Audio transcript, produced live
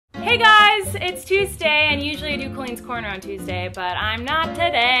It's Tuesday, and usually I do Colleen's Corner on Tuesday, but I'm not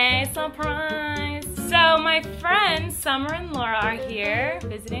today. Surprise! So my friends Summer and Laura are here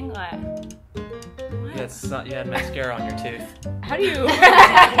visiting what? You had mascara on your tooth. How do you?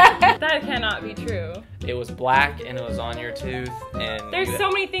 That cannot be true. It was black and it was on your tooth, and there's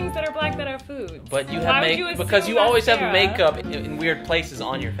so many things that are black that are foods. But you have because you always have makeup in weird places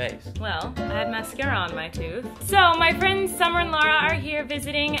on your face. Well, I had mascara on my tooth. So my friends Summer and Laura are here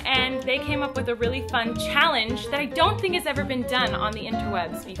visiting, and they came up with a really fun challenge that I don't think has ever been done on the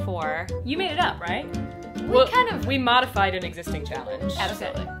interwebs before. You made it up, right? We modified an existing challenge.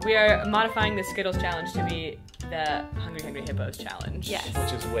 Absolutely. We are modifying the Skittles challenge to be the Hungry Hungry Hippos challenge. Yes.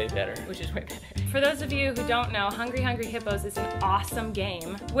 Which is way better. For those of you who don't know, Hungry Hungry Hippos is an awesome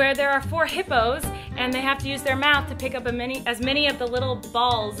game where there are 4 hippos and they have to use their mouth to pick up as many of the little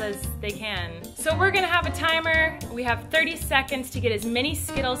balls as they can. So we're gonna have a timer. We have 30 seconds to get as many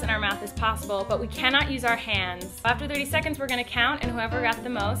Skittles in our mouth as possible, but we cannot use our hands. After 30 seconds, we're gonna count, and whoever got the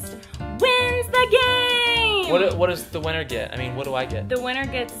most wins the game! What does the winner get? I mean, what do I get? The winner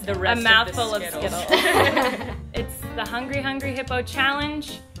gets the rest a mouthful of Skittles. It's the Hungry Hungry Hippo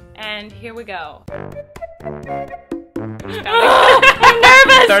Challenge, and here we go. I'm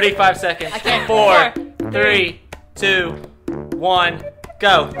nervous! 35 seconds. 4, 3, 2, 1,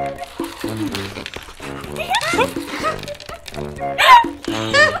 go.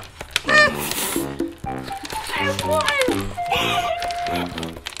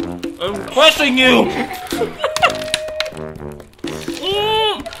 I'm crushing you!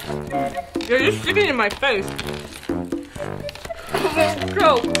 You're just sticking in my face.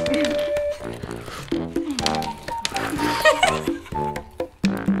 Go.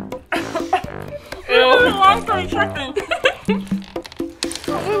 Long 30 seconds.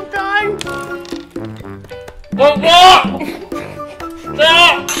 I'm dying. Stop!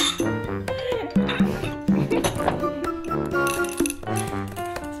 Stop!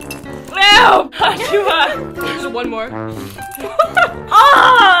 Ew! Joshua! There's one more.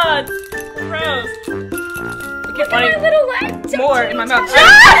 Ah! Gross. Okay, funny. My little leg. More in my mouth. You're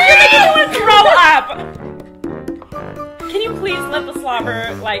making me want to throw up! Can you please let the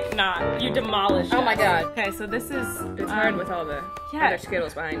slobber, like, not? You demolished it. Oh my god. Okay, so this is... It's hard with all the other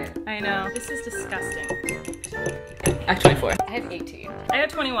Skittles behind it. I know. This is disgusting. Actually 4. I have 18. I have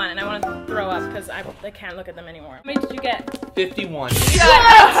 21, and I want to throw up because I can't look at them anymore. How many did you get? 51.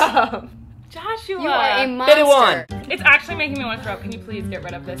 Shut Joshua! You are a monster. 51. It's actually making me want to throw up. Can you please get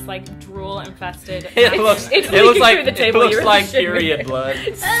rid of this, like, drool-infested... It looks like period blood.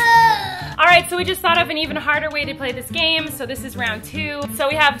 Alright, so we just thought of an even harder way to play this game, so this is round 2. So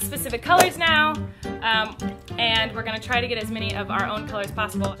we have specific colors now, and we're gonna try to get as many of our own colors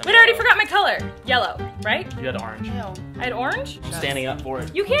possible. Wait, I already forgot my color! Yellow, right? You had orange. No. I had orange? I'm standing up for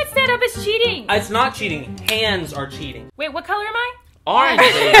it. You can't stand up, it's cheating! It's not cheating. Hands are cheating. Wait, what color am I? Orange,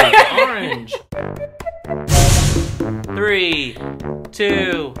 baby. Orange. 3,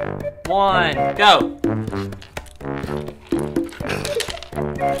 2, 1, go.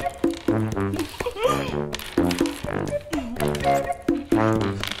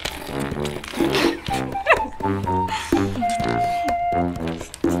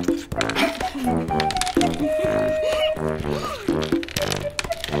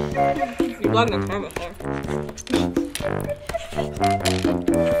 You're blocking the camera there. I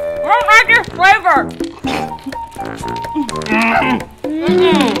don't like your flavor!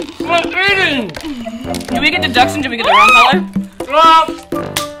 I'm eating! Did we get the ducks and did we get the wrong color?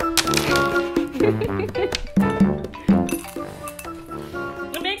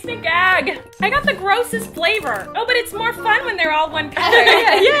 It makes me gag. I got the grossest flavor. Oh, but it's more fun when they're all one color.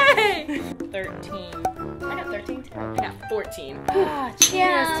 Yay! 13. I got 13 too. I got 14. Ah,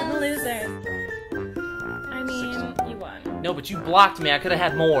 cheers to the losers. I mean, you won. No, but you blocked me. I could have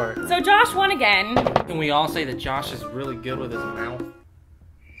had more. So Josh won again. Can we all say that Josh is really good with his mouth?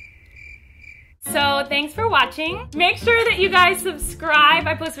 So thanks for watching. Make sure that you guys subscribe.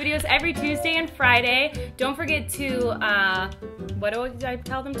 I post videos every Tuesday and Friday. Don't forget to, what did I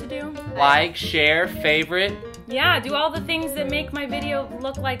tell them to do? Like, share, favorite. Yeah, do all the things that make my video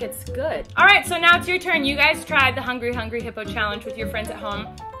look like it's good. All right, so now it's your turn. You guys tried the Hungry Hungry Hippo Challenge with your friends at home,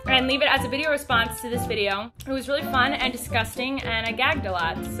 and leave it as a video response to this video. It was really fun and disgusting, and I gagged a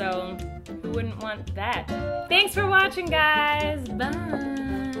lot, so who wouldn't want that? Thanks for watching, guys. Bye.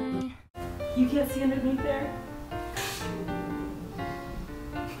 You can't see underneath there?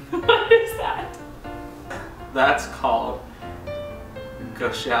 What is that? That's called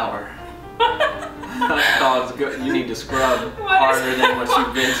go shower. That's called you need to scrub harder than what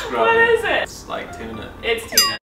you've been scrubbing. What is it? It's like tuna. It's tuna.